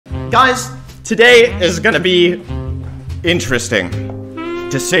guys, today is gonna be interesting,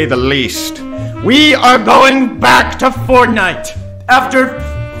 to say the least. We are going back to Fortnite after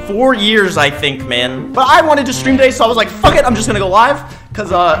 4 years, I think, man. But I wanted to stream today, so I was like, fuck it, I'm just gonna go live,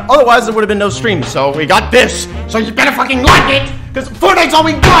 because otherwise there would have been no stream. So we got this, so you better fucking like it, because Fortnite's all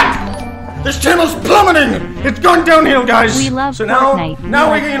we got. This channel's plummeting. It's gone downhill, guys. We love so Fortnite.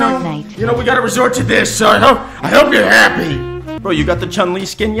 Now we gotta resort to this. So I hope you're happy. Bro, you got the Chun-Li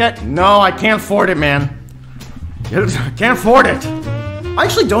skin yet? No, I can't afford it, man. I can't afford it. I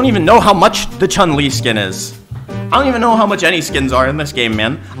actually don't even know how much the Chun-Li skin is. I don't even know how much any skins are in this game,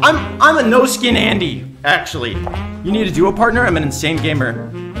 man. I'm a no-skin Andy, actually. You need a duo partner? I'm an insane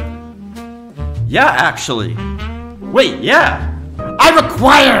gamer. Yeah, actually. Wait, yeah. I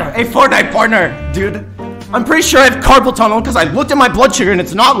require a Fortnite partner, dude. I'm pretty sure I have carpal tunnel because I looked at my blood sugar and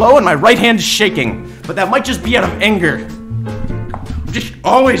it's not low and my right hand is shaking. But that might just be out of anger. I'm just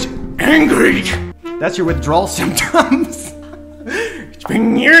always angry. That's your withdrawal symptoms. It's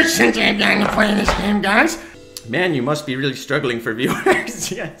been years since I've gotten to play this game, guys. Man, you must be really struggling for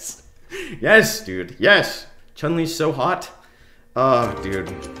viewers. Yes. Yes, dude. Yes. Chun-Li's so hot. Oh,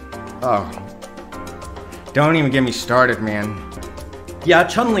 dude. Oh. Don't even get me started, man. Yeah,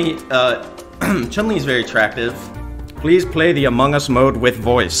 Chun-Li, Chun-Li is very attractive. Please play the Among Us mode with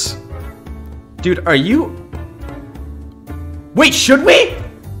voice. Dude, are you... Wait, should we?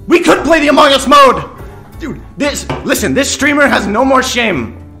 We could play the Among Us mode! Dude, listen, this streamer has no more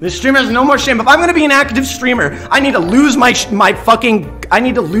shame. This streamer has no more shame. If I'm gonna be an active streamer, I need to lose I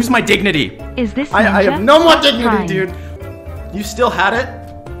need to lose my dignity. Is this I have no more dignity, dude. You still had it?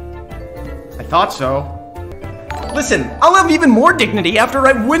 I thought so. Listen, I'll have even more dignity after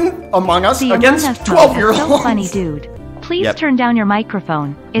I win Among Us against 12-year-olds. So funny, dude. Please turn down your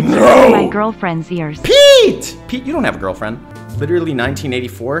microphone. It's No! in my girlfriend's ears. Pete! Pete, you don't have a girlfriend. Literally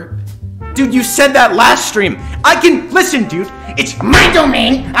 1984. Dude, you said that last stream. Listen, dude. It's my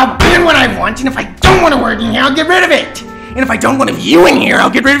domain. I'll ban what I want, and if I don't want to work in here, I'll get rid of it. And if I don't want you in here, I'll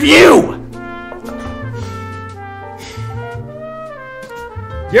get rid of you.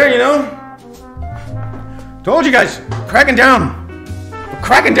 Yeah, you know. Told you guys, we're cracking down. We're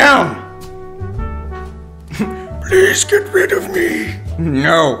cracking down. Please get rid of me.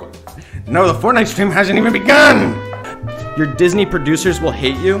 No. No, the Fortnite stream hasn't even begun. Your Disney producers will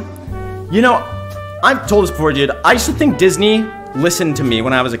hate you. You know, I've told this before, dude. I used to think Disney listened to me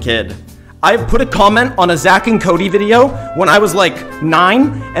when I was a kid. I put a comment on a Zach and Cody video when I was like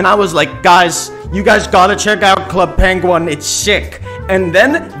 9, and I was like, guys, you guys gotta check out Club Penguin, it's sick. And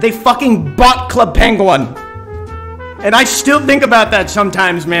then they fucking bought Club Penguin. And I still think about that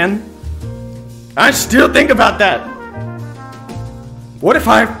sometimes, man. I still think about that. What if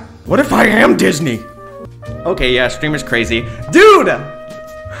I am Disney? Okay, yeah, streamer's crazy. Dude!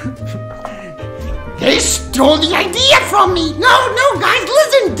 They stole the idea from me! No, guys,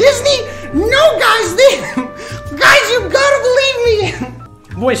 listen, Disney! No, guys, guys, you gotta believe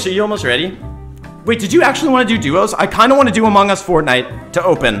me! Boy, so you almost ready? Wait, did you actually want to do duos? I kind of want to do Among Us Fortnite to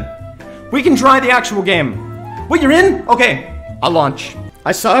open. We can try the actual game. Wait, you're in? Okay, I'll launch.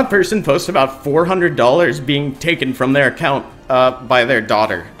 I saw a person post about $400 being taken from their account by their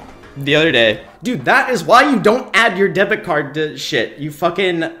daughter the other day. Dude, that is why you don't add your debit card to shit. You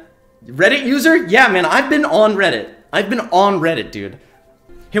fucking Reddit user? Yeah, man, I've been on Reddit. I've been on Reddit, dude.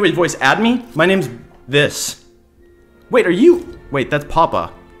 Here, wait, voice, add me? My name's this. Wait, wait, that's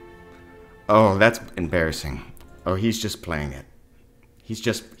Papa. Oh, that's embarrassing. Oh, he's just playing it. He's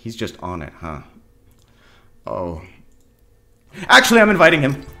just on it, huh? Oh. Actually, I'm inviting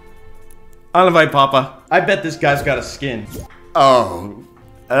him. I'll invite Papa. I bet this guy's got a skin. Oh,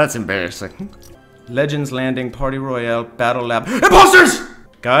 that's embarrassing. Legends Landing, Party Royale, Battle Lab. Imposters!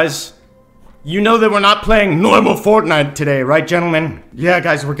 Guys, you know that we're not playing normal Fortnite today, right, gentlemen? Yeah,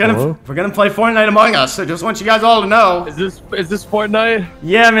 guys, we're gonna play Fortnite Among Us. I just want you guys all to know. Is this Fortnite?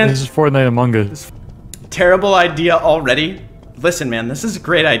 Yeah, man. This is Fortnite Among Us. Terrible idea already. Listen, man, this is a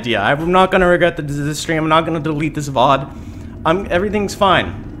great idea. I'm not gonna regret this stream. I'm not gonna delete this VOD. Everything's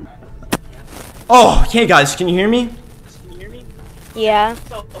fine. Oh, hey guys, can you hear me? Yeah.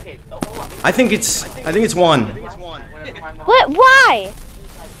 I think it's one. What? Why?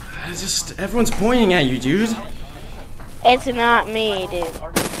 Everyone's pointing at you, dude. It's not me, dude.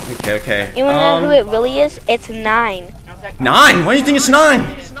 Okay. You wanna know who it really is? It's 9. 9? Why do you think it's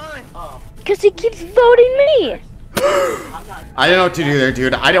 9? Because he keeps voting me. I don't know what to do there,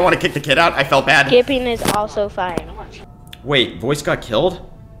 dude. I didn't want to kick the kid out. I felt bad. Skipping is also fine. Wait, voice got killed?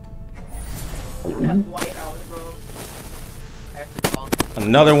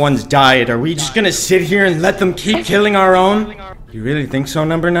 Another one's died. Are we just gonna sit here and let them keep killing our own? You really think so,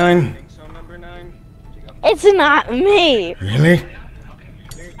 number 9? It's not me. Really?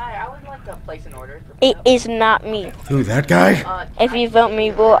 I would like to place an order. It is not me. Who, that guy? If you vote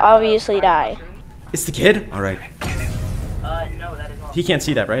me, we'll obviously die. It's the kid? Alright. No, that is not. He can't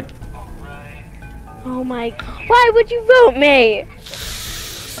see that, right? Oh my. Why would you vote me?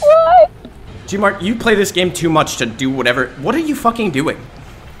 What? G-Mark, you play this game too much to do whatever. What are you fucking doing?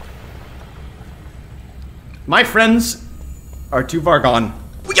 My friends are too far gone.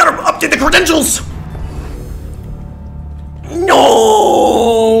 We gotta update the credentials!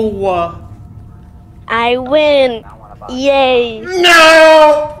 No! I win. Yay.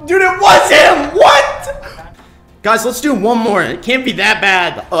 No! Dude, it was him! What? Guys, let's do one more. It can't be that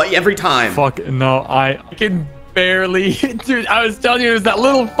bad every time. Fuck, no, I can barely. Dude, I was telling you, it was that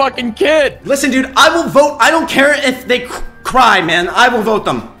little fucking kid. Listen, dude, I will vote. I don't care if they cry, man. I will vote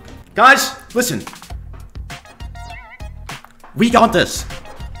them. Guys, listen. We got this.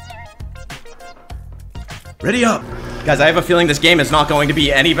 Ready up. Guys, I have a feeling this game is not going to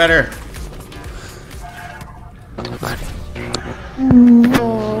be any better.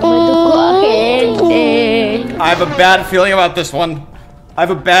 I have a bad feeling about this one. I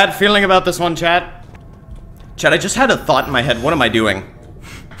have a bad feeling about this one, chat. Chat, I just had a thought in my head. What am I doing?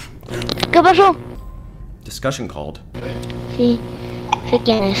 ¿Qué pasó? Discussion called. Sí. Sé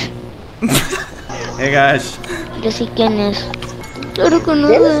quién es. Hey, guys. Yo sé quién es.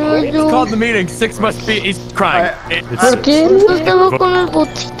 It's called the meeting. 6 must be. He's crying. ¿Por qué no estaba con el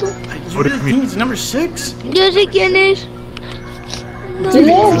botito? You really think it's number 6? Yo sé quién es.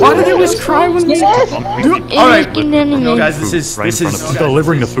 Why did they always cry when we... Alright. No, guys, this is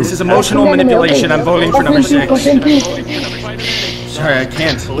delivering the food. This is emotional manipulation. I'm voting for number 6. Sorry, I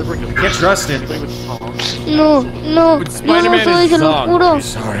can't. I can't trust it. No, no, yo no soy, se lo juro.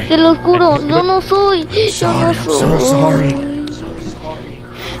 Se lo juro, yo no soy. Yo no soy. So sorry.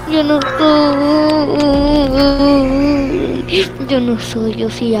 Yo no soy. Yo no soy, yo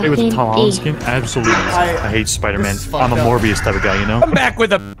soy Hey, with the Tom Holland skin? agente. Absolutely. I hate Spider-Man. I'm a Morbius type of guy, you know? I'm back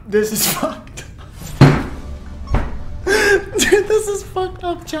with a... This is fucked. Dude, this is fucked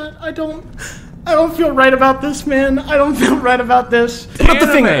up, chat. I don't feel right about this, man. I don't feel right about this. Put up the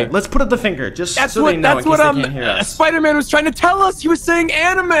finger. Let's put up the finger, just so they know in case they can't hear us. Spider-Man was trying to tell us. He was saying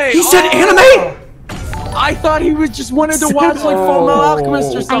anime. He said anime? I thought he was just wanted to watch like Full Metal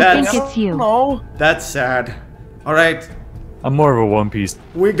Alchemist or something. I think it's you. No. That's sad. All right, I'm more of a One Piece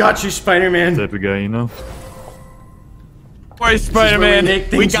we got you, Spider-Man. type of guy, you know? Boy, Spider-Man, we make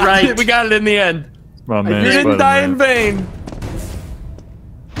things right. We got it in the end. Oh, man, You didn't die in vain.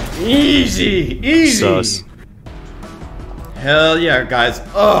 Easy, easy. Sus. Hell yeah, guys.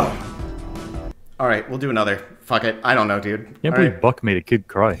 Ugh. All right, we'll do another. Fuck it. I don't know, dude. Can't All believe right. Buck made a kid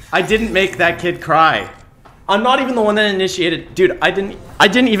cry. I didn't make that kid cry. I'm not even the one that initiated. Dude, I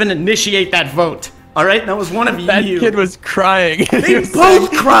didn't even initiate that vote. All right, that was one of That you. kid was crying. They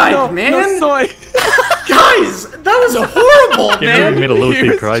both cried, man. No soy. Guys, that was horrible, Can't believe man. he made a little He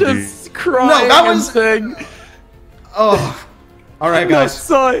kid was cry, dude. just Crying No, that was- and saying, Oh. All right, no guys.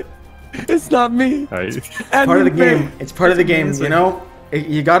 soy. It's not me. Part of the game. It's part of the game, you know?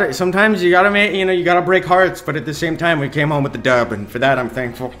 You gotta, sometimes you gotta make, you know, you gotta break hearts, but at the same time, we came home with the dub, and for that, I'm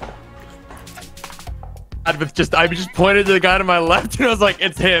thankful. I just pointed to the guy to my left and I was like,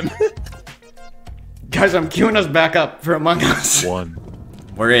 it's him. Guys, I'm queuing us back up for Among Us. One.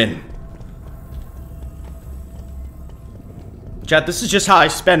 We're in. Chat, this is just how I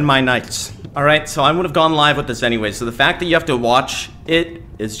spend my nights. Alright, so I would have gone live with this anyway, so the fact that you have to watch it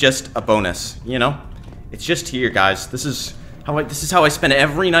is just a bonus, you know? It's just here, guys. This is how I spend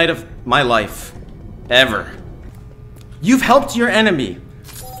every night of my life. Ever. You've helped your enemy.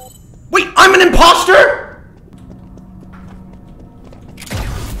 Wait, I'm an imposter?!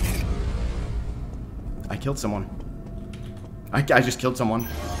 I killed someone. I just killed someone.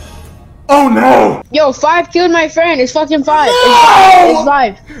 Oh no! Yo, 5 killed my friend. It's fucking 5. No! It's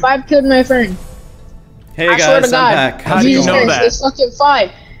 5. 5 killed my friend. Hey I guys, swear to I'm God. back. How do you know that? It's fucking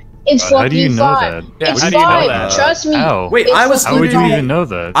 5. It's fucking 5. How do you know that? It's How do you know 5. that? Trust me. How? Wait, It's I was How would you fucking even know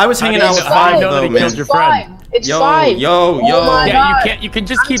that? I was hanging out with How do you 5 know that though, he man. killed your friend? It's Yo, 5. yo, Oh yo. my Yeah, God. you can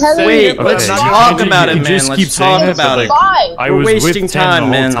just keep telling saying Wait, it, but let's not- talk about it, you man. just Let's keep talk saying it, about but, it. like, I We're was wasting with 10 time, the whole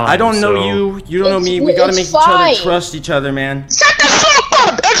man. time, I don't know so- you. You don't know me. We gotta make It's each other 5. trust each other, man. Shut the fuck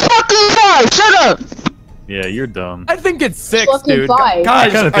up! It's fucking 5! Shut up! Yeah, you're dumb. I think it's 6, Fucking dude. 5.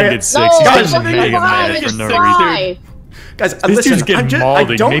 Guys, I kind of think it's 6. No, He's guys, it's getting fucking mega 5. mad It's for no 5. reason. Guys, This listen, dude's getting I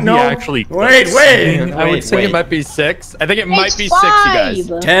mauled. don't Maybe know. actually. I would say it might be 6. I think it might be 6, you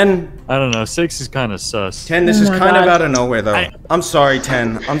guys. 10. I don't know. 6 is kind of sus. 10, this is kind of out of nowhere, though. I'm sorry,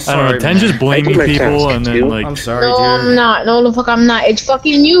 10. I'm I sorry. don't know. 10 man. just blaming people and then like. I'm sorry, No, dude. I'm not. No, the fuck, I'm not. It's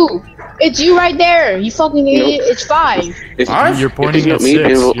fucking you. It's you right there. You fucking idiot. It's 5. You're pointing at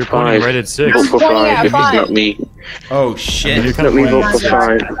 6. You're pointing right at 6. I'm pointing at 5. Not me. Oh shit. You're kind of Let me pointing vote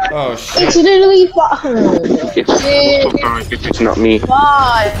at for 6. 5. Oh shit. It's literally 5. It's not me.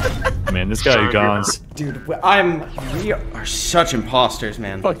 5. Man, this guy gons. Dude, we are such imposters,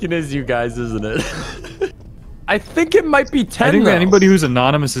 man. Fucking is you guys, isn't it? I think it might be 10. I think though. anybody who's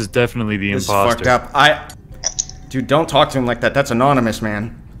anonymous is definitely the This is imposter. fucked up. Dude, don't talk to him like that. That's anonymous,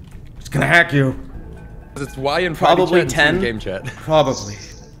 man. He's gonna hack you. It's Y and Probably 10. Game chat. Probably.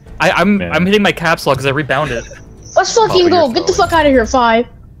 I'm hitting my caps lock because I rebound it. Let's fucking go. Get the fuck out of here, 5.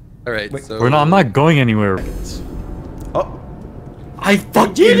 All right, so I'm not going anywhere. Oh. I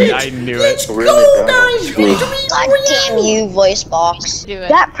fucking did it! I knew it. Really guys. God damn you, voice box. Do it.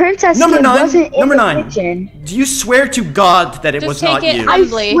 That princess Number kid 9. wasn't Number in the 9. kitchen. Do you swear to God that it was not take it you?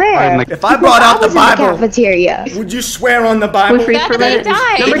 humbly. Swear. If I brought out the was in the Bible, cafeteria. would you swear on the Bible? freeze for a minute.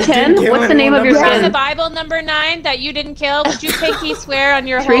 Number 10, what's the name of your Swear on the skin? Bible, number 9, that you didn't kill. Would you pinky swear on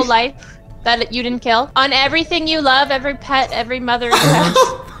your whole life that you didn't kill? On everything you love, every pet, every mother you have.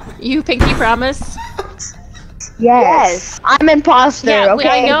 You pinky promise? Yes. I'm imposter, Yeah,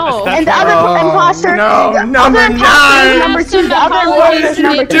 okay? I know. And the other imposter. No, the number other imposter is 9. number 2. The other What imposter did is you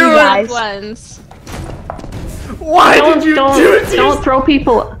number 2, do? guys. Ones. Why did you do it? Don't throw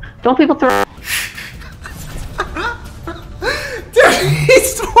people. Don't people throw. Dude, he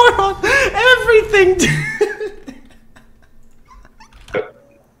swore on everything, dude.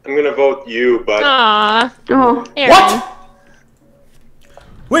 I'm gonna vote you, but Aww. Oh. Aaron. What?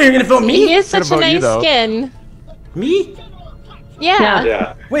 Wait, you're gonna vote me? He is such a nice skin. Me? Yeah.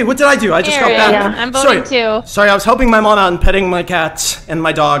 yeah. Wait, what did I do? I just got Aaron, back. I'm voting too. Sorry, I was helping my mom out and petting my cat and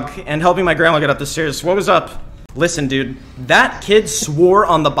my dog and helping my grandma get up the stairs. What was up? Listen, dude, that kid swore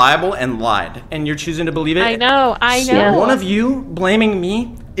on the Bible and lied, and you're choosing to believe it? I know. So one of you blaming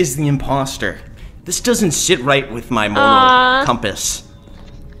me is the imposter. This doesn't sit right with my moral compass.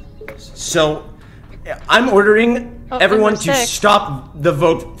 So, I'm ordering everyone to stop the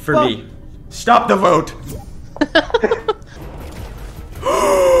vote for me. Stop the vote.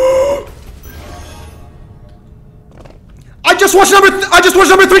 I just watched number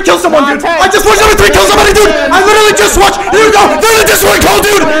 3 kill someone, dude. I just watched number 3 kill somebody, dude. I literally just watched. Here we go. They're just one kill,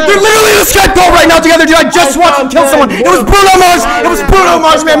 dude. They're literally in a Skype call right now together, dude. I just watched him kill someone. It was Bruno Mars. It was Bruno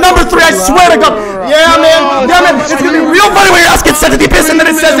Mars, man. Number 3. I swear to God. Yeah, man. Yeah, man. It's gonna be real funny when your ass gets sent to the abyss and then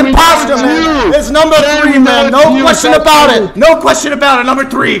it says imposter, man. It's number 3, man. No question about it. No question about it. Number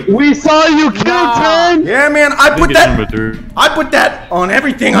 3. We saw you kill 10. Yeah, man. I put that on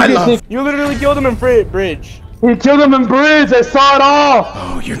everything I love. You literally killed him in Bridge. He killed him in Bridge. I saw it all.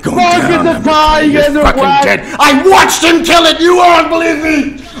 Oh, you're going down. You're fucking dead. I watched him kill it. You won't believe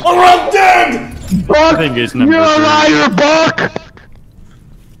me, or I'm dead. Buck, I think it's number you're a 3. liar, Buck.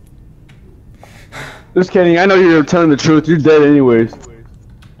 Just kidding. I know you're telling the truth. You're dead anyways.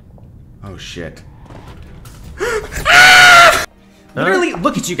 Oh shit. Literally,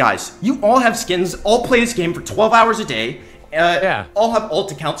 look at you guys. You all have skins. All play this game for 12 hours a day. All have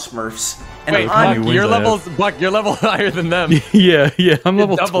alt account Smurfs. And Wait, Buck, your level higher than them. yeah, I'm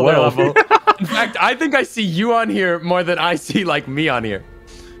level double 12. Their level. In fact, I think I see you on here more than I see like me on here.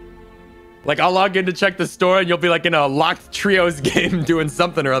 Like I'll log in to check the store and you'll be like in a locked trios game doing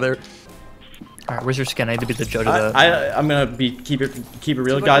something or other. Alright, where's your skin? I need to be the judge of that. I'm gonna keep it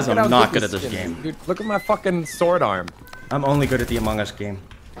real, Dude, guys. look I'm at not how good at this this skin game. is. Dude, look at my fucking sword arm. I'm only good at the Among Us game.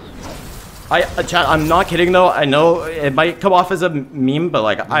 Chat, I'm not kidding though. I know it might come off as a meme, but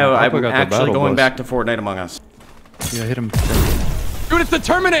like I'm actually going back to Fortnite Among Us. Yeah, hit him. Dude, it's the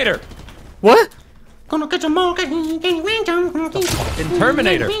Terminator. What? Gonna get some more. In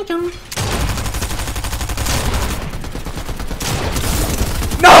Terminator.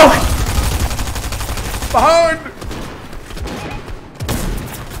 No! Behind!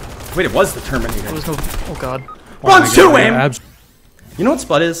 Wait, it was the Terminator. There was no. Oh god. Run to him! You know what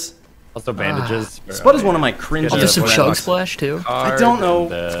Spud is? Also bandages. Spud is one of my cringe. Oh, there's some chug splash too. I don't know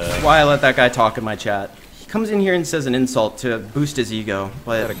why I let that guy talk in my chat. He comes in here and says an insult to boost his ego,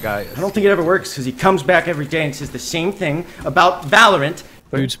 but I don't think it ever works because he comes back every day and says the same thing about Valorant.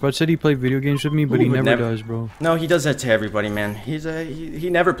 Dude, Spud said he played video games with me, but he never does, bro. No, he does that to everybody, man. He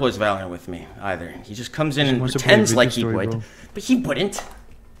never plays Valorant with me either. He just comes in and pretends like he would, but he wouldn't.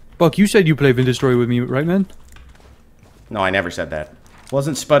 Buck, you said you play Vintage Story with me, right, man? No, I never said that.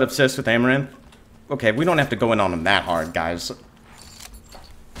 Wasn't Spud obsessed with Amaranth? okay, we don't have to go in on him that hard, guys.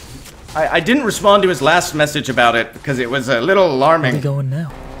 I didn't respond to his last message about it because it was a little alarming. Where are we going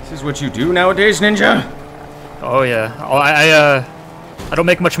now? This is what you do nowadays, Ninja? Oh yeah. Oh, I don't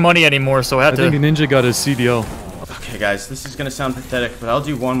make much money anymore, so I had to. I think Ninja got his CDL. Okay, guys, this is gonna sound pathetic, but I'll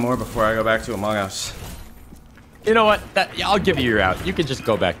do one more before I go back to Among Us. You know what? Yeah, I'll give you your out. You can just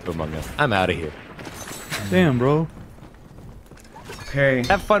go back to Among Us. I'm out of here. Damn, bro. Okay.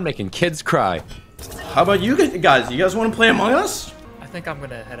 Have fun making kids cry. How about you guys? You guys want to play Among Us? I think I'm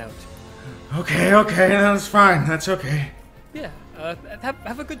gonna head out. Okay, that's fine. That's okay. Yeah.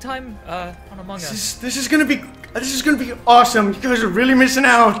 Have a good time on Among Us. This is gonna be awesome. You guys are really missing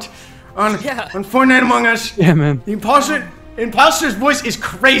out on Fortnite Among Us. Yeah, man. The imposter's voice is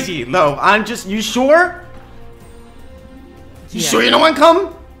crazy, though. You sure? You sure you don't want to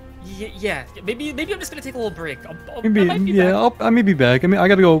come? Yeah. Maybe I'm just gonna take a little break. I may be back. I mean, I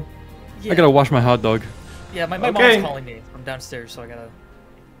gotta go. Yeah. I gotta wash my hot dog. Yeah, my mom's calling me from downstairs, so I gotta.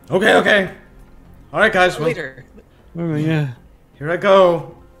 Okay. All right, guys. Later. Oh, yeah. Here I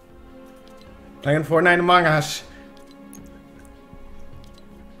go. Playing Fortnite Among Us.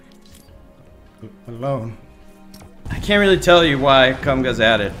 Alone. I can't really tell you why Kumga's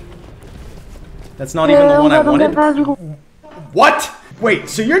added. That's not even the one I wanted. What? Wait,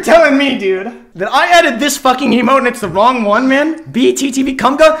 so you're telling me, dude, that I added this fucking emote and it's the wrong one, man? BTTV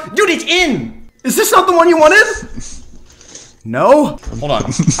Kumga? Dude, it's in! Is this not the one you wanted? No? Hold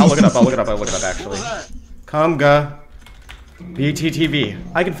on. I'll look it up, actually. Kumga. BTTV.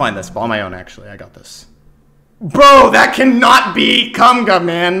 I can find this on my own, actually. I got this. Bro, that cannot be Kumga,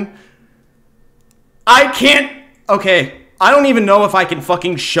 man. I can't... Okay, I don't even know if I can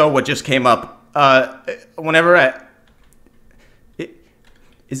fucking show what just came up. Whenever I...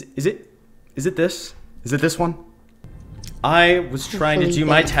 Is it this? Is it this one? I was trying to do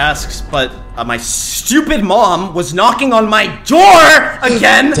my tasks, but my stupid mom was knocking on my door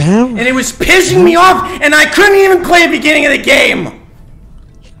again, and it was pissing me off, and I couldn't even play the beginning of the game.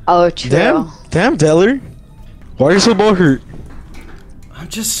 Oh, true. Damn, Deller. Why are you so butthurt?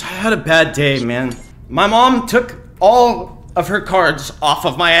 I had a bad day, man. My mom took all of her cards off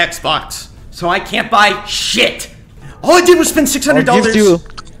of my Xbox, so I can't buy shit. All I did was spend $600.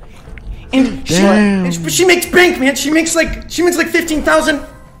 And she makes bank, man. She makes like 15,000.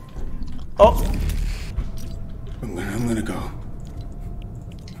 Oh, I'm gonna go.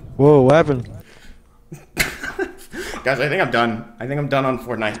 Whoa, what happened? Guys, I think I'm done. I think I'm done on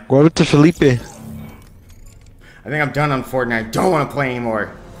Fortnite. Go over to Felipe. I think I'm done on Fortnite. Don't want to play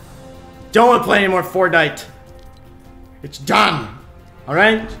anymore. Don't want to play any more Fortnite. It's done. All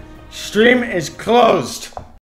right. Stream is closed.